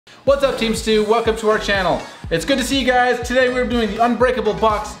What's up, Team Stu? Welcome to our channel. It's good to see you guys. Today we're doing the Unbreakable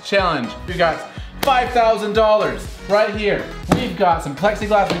Box Challenge. We got $5,000 right here. We've got some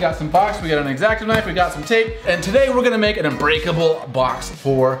plexiglass, we got some box, we got an X-Acto knife, we got some tape, and today we're gonna make an unbreakable box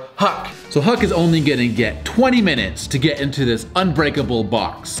for Huck. So Huck is only gonna get 20 minutes to get into this unbreakable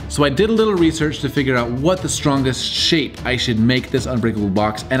box. So I did a little research to figure out what the strongest shape I should make this unbreakable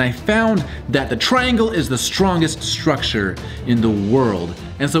box, and I found that the triangle is the strongest structure in the world.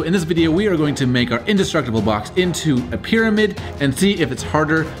 And so in this video, we are going to make our indestructible box into a pyramid and see if it's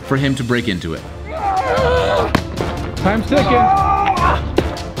harder for him to break into it. Time's ticking.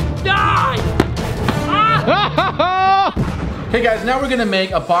 Die! Okay guys, now we're gonna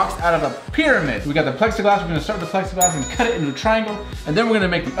make a box out of a pyramid. We got the plexiglass, we're gonna start with the plexiglass and cut it into a triangle, and then we're gonna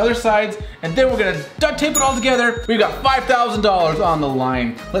make the other sides, and then we're gonna duct tape it all together. We've got $5,000 on the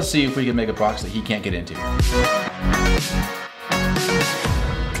line. Let's see if we can make a box that he can't get into.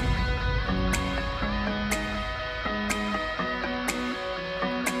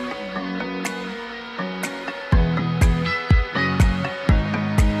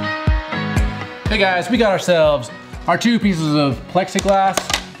 Hey guys, we got ourselves our 2 pieces of plexiglass.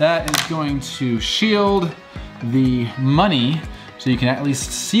 That is going to shield the money so you can at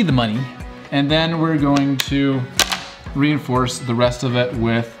least see the money. And then we're going to reinforce the rest of it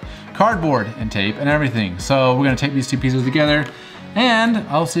with cardboard and tape and everything. So we're gonna tape these 2 pieces together, and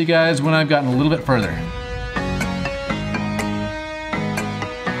I'll see you guys when I've gotten a little bit further.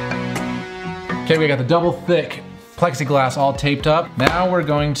 Okay, we got the double thick plexiglass all taped up. Now we're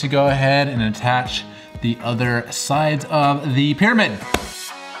going to go ahead and attach the other sides of the pyramid.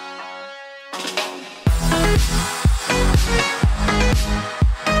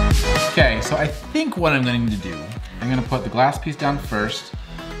 Okay, so I think what I'm going to do, I'm gonna put the glass piece down first,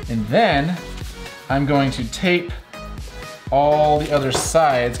 and then I'm going to tape all the other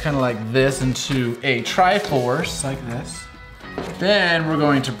sides, kind of like this, into a Triforce, like this. Then we're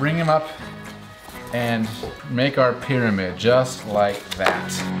going to bring them up and make our pyramid just like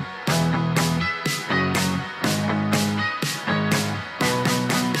that.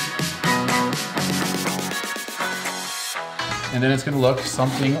 And then it's gonna look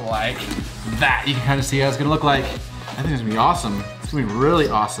something like that. You can kind of see how it's gonna look like. I think it's gonna be awesome. It's gonna be really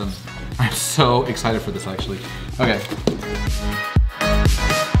awesome. I'm so excited for this, actually. Okay.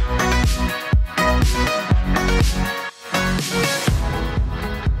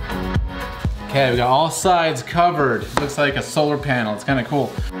 Okay, we got all sides covered. Looks like a solar panel. It's kind of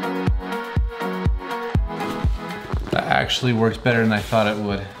cool. That actually works better than I thought it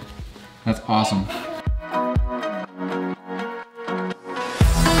would. That's awesome.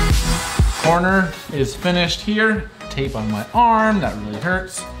 Corner is finished here. Tape on my arm, that really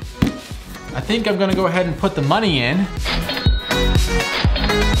hurts. I think I'm gonna go ahead and put the money in.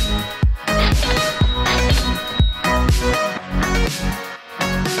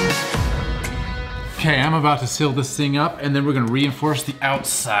 Okay, I'm about to seal this thing up, and then we're gonna reinforce the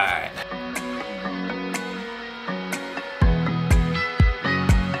outside.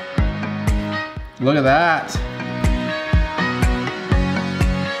 Look at that.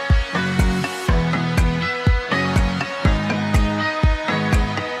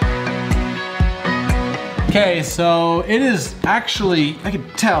 Okay, so it is actually, I can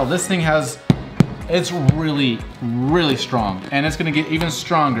tell this thing it's really, really strong, and it's gonna get even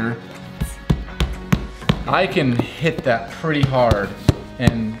stronger. I can hit that pretty hard,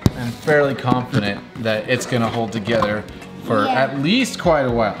 and I'm fairly confident that it's gonna hold together for at least quite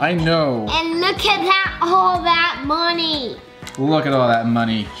a while. I know. And look at that, all that money. Look at all that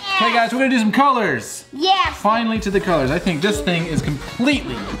money. Yes. Okay guys, we're gonna do some colors. Yes. Finally to the colors. I think this thing is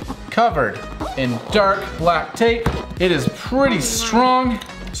completely covered in dark black tape. It is pretty strong.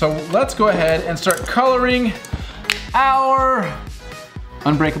 So let's go ahead and start coloring our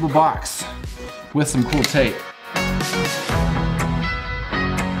unbreakable box with some cool tape.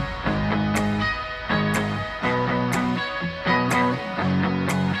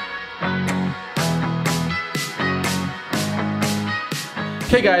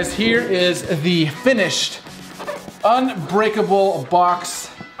 Okay guys, here is the finished unbreakable box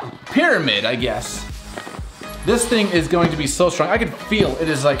pyramid, I guess. This thing is going to be so strong. I can feel it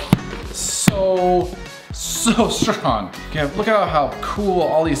is like so strong. Okay, look at how cool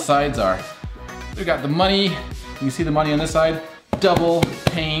all these sides are. We got the money, you can see the money on this side, double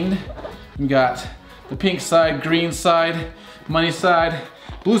paned. We got the pink side, green side, money side,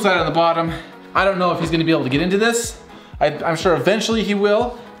 blue side on the bottom. I don't know if he's gonna be able to get into this. I'm sure eventually he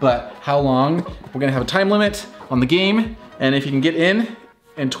will, but how long? We're gonna have a time limit on the game, and if he can get in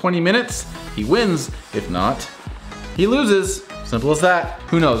 20 minutes, he wins. If not, he loses. Simple as that.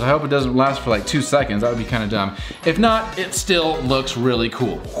 Who knows? I hope it doesn't last for like 2 seconds. That would be kind of dumb. If not, it still looks really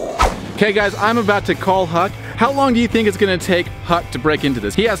cool. Okay guys, I'm about to call Huck. How long do you think it's gonna take Huck to break into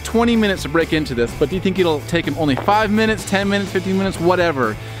this? He has 20 minutes to break into this, but do you think it'll take him only 5 minutes, 10 minutes, 15 minutes,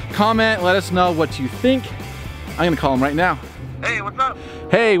 whatever? Comment, let us know what you think. I'm gonna call him right now. Hey, what's up?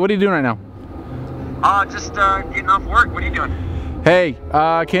 Hey, what are you doing right now? Just getting off work. What are you doing? Hey,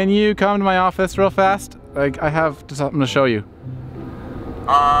 can you come to my office real fast? I have something to show you.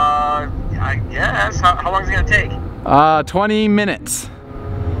 I guess. How long is it gonna take? 20 minutes.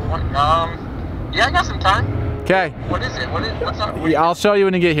 Yeah, I got some time. Okay. What is it? What's up? Yeah, I'll show you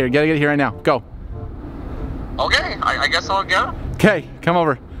when you get here. Gotta get here right now. Go. Okay, I guess I'll go. Okay, come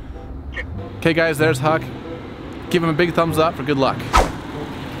over. Okay guys, there's Huck. Give him a big thumbs up for good luck.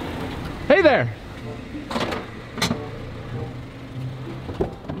 Hey there.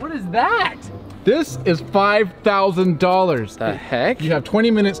 What is that? This is $5,000. The heck? You have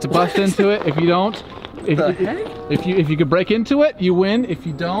 20 minutes to bust into it. If you don't, if you could break into it, you win. If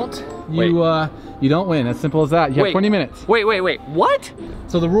you don't, you don't win. As simple as that. You have 20 minutes. Wait. What?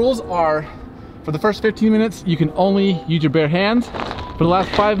 So the rules are, for the first 15 minutes, you can only use your bare hands. For the last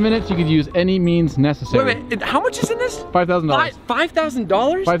 5 minutes, you could use any means necessary. Wait, how much is in this? $5,000.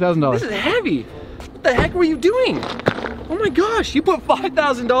 $5,000? $5,000. This is heavy. What the heck were you doing? Oh my gosh, you put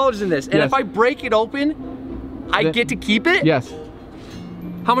 $5,000 in this, and if I break it open, I get to keep it? Yes.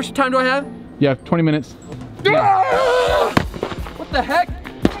 How much time do I have? You have 20 minutes. What the heck?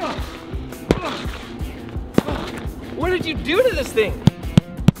 What did you do to this thing?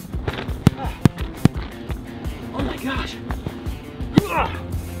 Oh my gosh.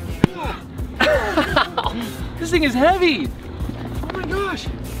 This thing is heavy. Oh my gosh.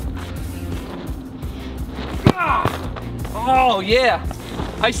 Oh yeah,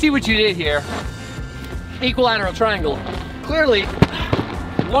 I see what you did here. Equilateral triangle. Clearly,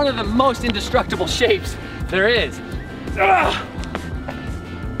 one of the most indestructible shapes there is. Oh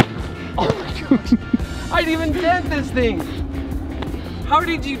my gosh, I didn't even dent this thing. How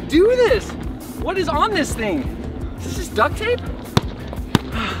did you do this? What is on this thing? Is this just duct tape?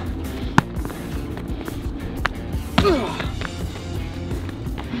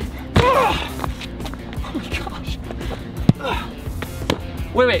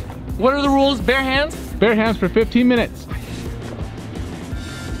 Wait, what are the rules? Bare hands? Bare hands for 15 minutes.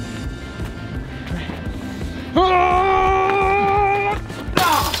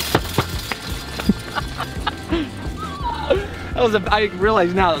 I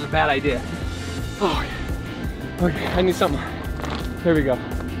realize now that was a bad idea. Oh, okay, I need something. Here we go. I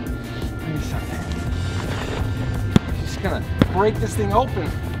need something. I'm just gonna break this thing open.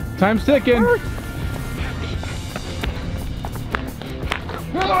 Time's ticking. Oh.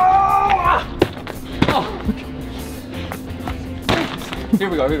 Here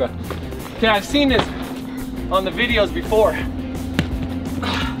we go. Okay, I've seen this on the videos before.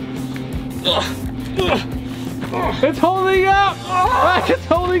 It's holding up! It's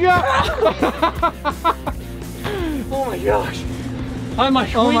holding up! Oh my gosh. I'm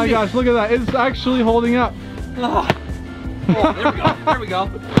like, oh my gosh, look at that. It's actually holding up. Oh, there we go.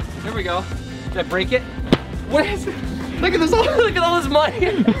 Did I break it? What is it? Look at all this money.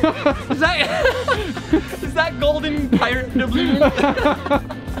 Is that golden pirate doubloon?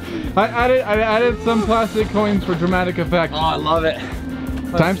 I added some plastic coins for dramatic effect. Oh, I love it.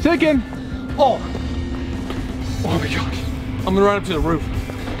 Time's ticking. Oh my gosh. I'm gonna run up to the roof.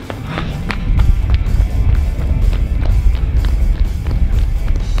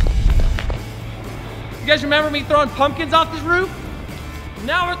 You guys remember me throwing pumpkins off this roof?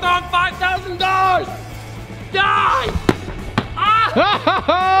 Now we're throwing $5,000. Die!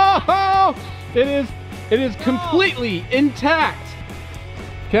 Ah! It is completely intact.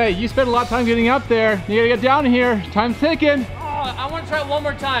 Okay, you spent a lot of time getting up there. You gotta get down here. Time's ticking. Oh, I want to try it one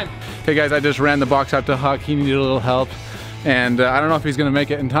more time. Okay guys, I just ran the box out to Huck. He needed a little help. And I don't know if he's gonna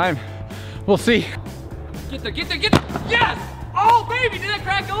make it in time. We'll see. Get there. Yes! Oh baby, did it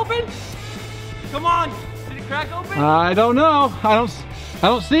crack open? Come on, did it crack open? I don't know. I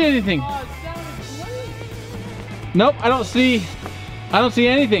don't see anything. Oh, it sounded great. Nope, I don't see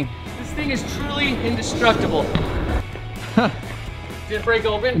anything. This thing is truly indestructible. Did it break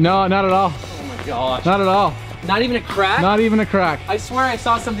open? No, not at all. Oh my gosh. Not at all. Not even a crack? Not even a crack. I swear I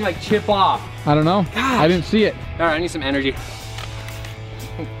saw something like chip off. I don't know. Gosh. I didn't see it. All right, I need some energy.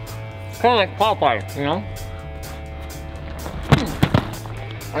 Kind of like Popeye, you know?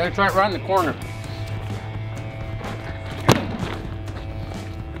 I'm gonna try it right in the corner.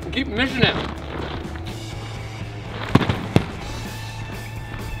 I keep missing it.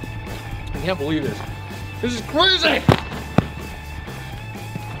 I can't believe this. This is crazy.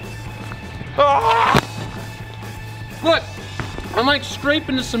 Ah! Look, I'm like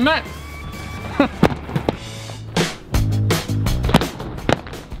scraping the cement.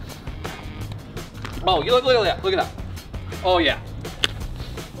 Oh, you look at that, look at that. Oh yeah.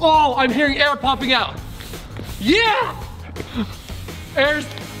 Oh, I'm hearing air popping out. Yeah! Air's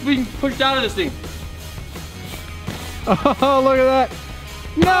being pushed out of this thing. Oh, look at that.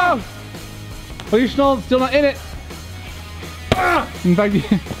 No! Oh, you're still not in it. In fact,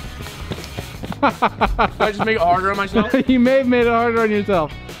 Did I just make it harder on myself? you may have made it harder on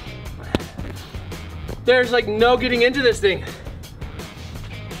yourself. There's like no getting into this thing.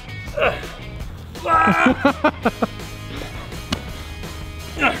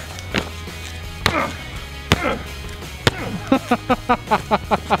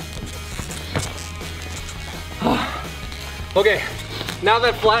 Okay, now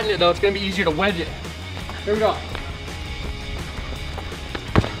that I've flattened it though, it's gonna be easier to wedge it. Here we go.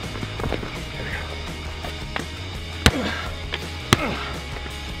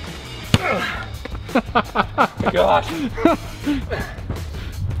 Gosh.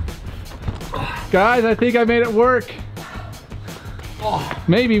 Guys, I think I made it work. Oh.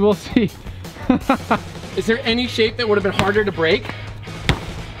 Maybe, we'll see. Is there any shape that would have been harder to break? I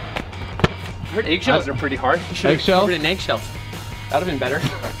heard eggshells are pretty hard. You should have Eggshells? covered it in eggshells. That would have been better.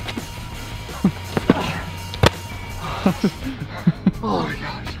 Oh my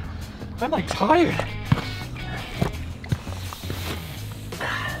gosh. I'm like tired.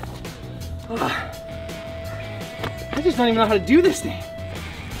 I just don't even know how to do this thing.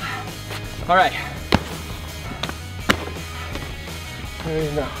 All right. I don't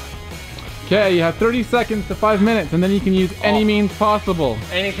even know. Okay, you have 30 seconds to 5 minutes, and then you can use any means possible.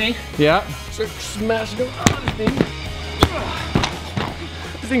 Anything? Yeah. Start smashing around this thing.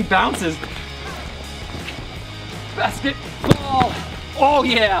 This thing bounces. Basketball. Oh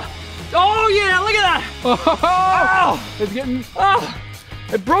yeah. Oh yeah, look at that. Oh, it's getting. Oh,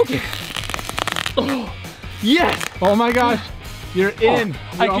 I broke it. Oh, yes. Oh my gosh, you're in. You're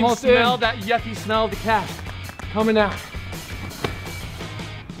I can almost smell in. that yucky smell of the cast coming out.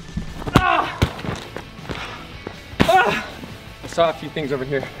 Ah. Ah. I saw a few things over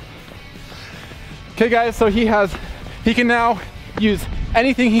here. Okay, guys, so he can now use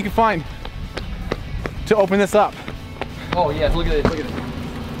anything he can find to open this up. Oh yeah, look at it, look at it.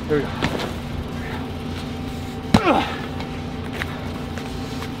 Here we go.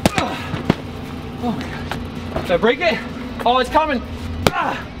 Oh my gosh. Did I break it? Oh, it's coming.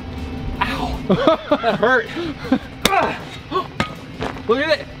 Ah. Ow. That hurt. Ah. Look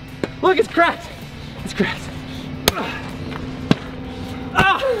at it. Look, it's cracked. It's cracked.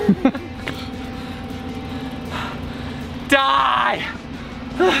 Ah. Die.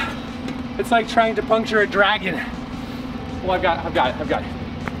 It's like trying to puncture a dragon. Oh, I've got it.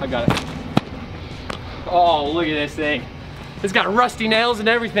 Oh, look at this thing. It's got rusty nails and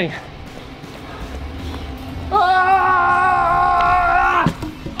everything. Ah!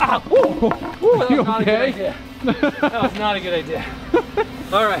 Ah! Ooh, ooh, that was not a good idea. That was not a good idea.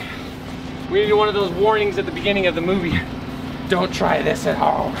 All right, we need to do one of those warnings at the beginning of the movie. Don't try this at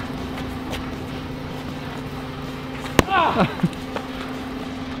home. Ah!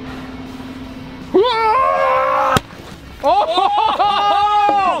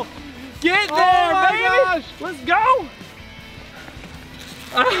 Oh! Get there, oh baby! Gosh. Let's go!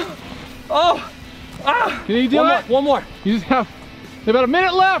 Ah! Oh! Ah! Can you do it? One more. You just have about a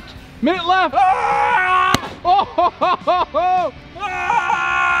minute left. Minute left. Ah! Oh! Ho, ho, ho, ho.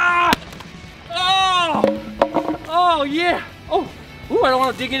 Ah! Oh! Oh yeah! Oh! Ooh, I don't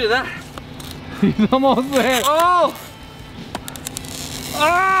want to dig into that. He's almost there. Oh!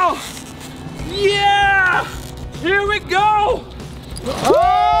 Oh! Yeah! Here we go! Oh!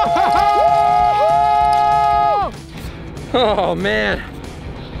 Oh man.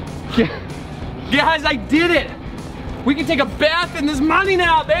 Guys, I did it! We can take a bath in this money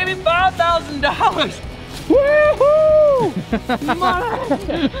now, baby! $5,000! Woohoo!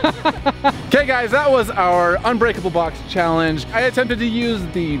 Okay guys, that was our Unbreakable Box challenge. I attempted to use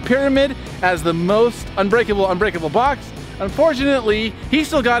the pyramid as the most unbreakable box. Unfortunately, he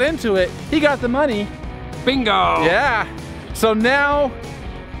still got into it. He got the money. Bingo! Yeah. So now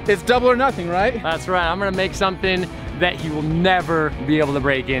it's double or nothing, right? That's right. I'm gonna make something that he will never be able to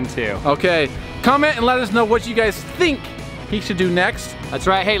break into. Okay. Comment and let us know what you guys think he should do next. That's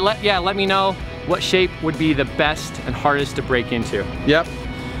right. Hey, let me know what shape would be the best and hardest to break into. Yep.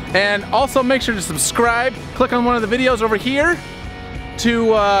 And also make sure to subscribe. Click on one of the videos over here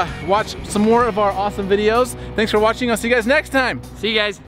to watch some more of our awesome videos. Thanks for watching. I'll see you guys next time. See you guys.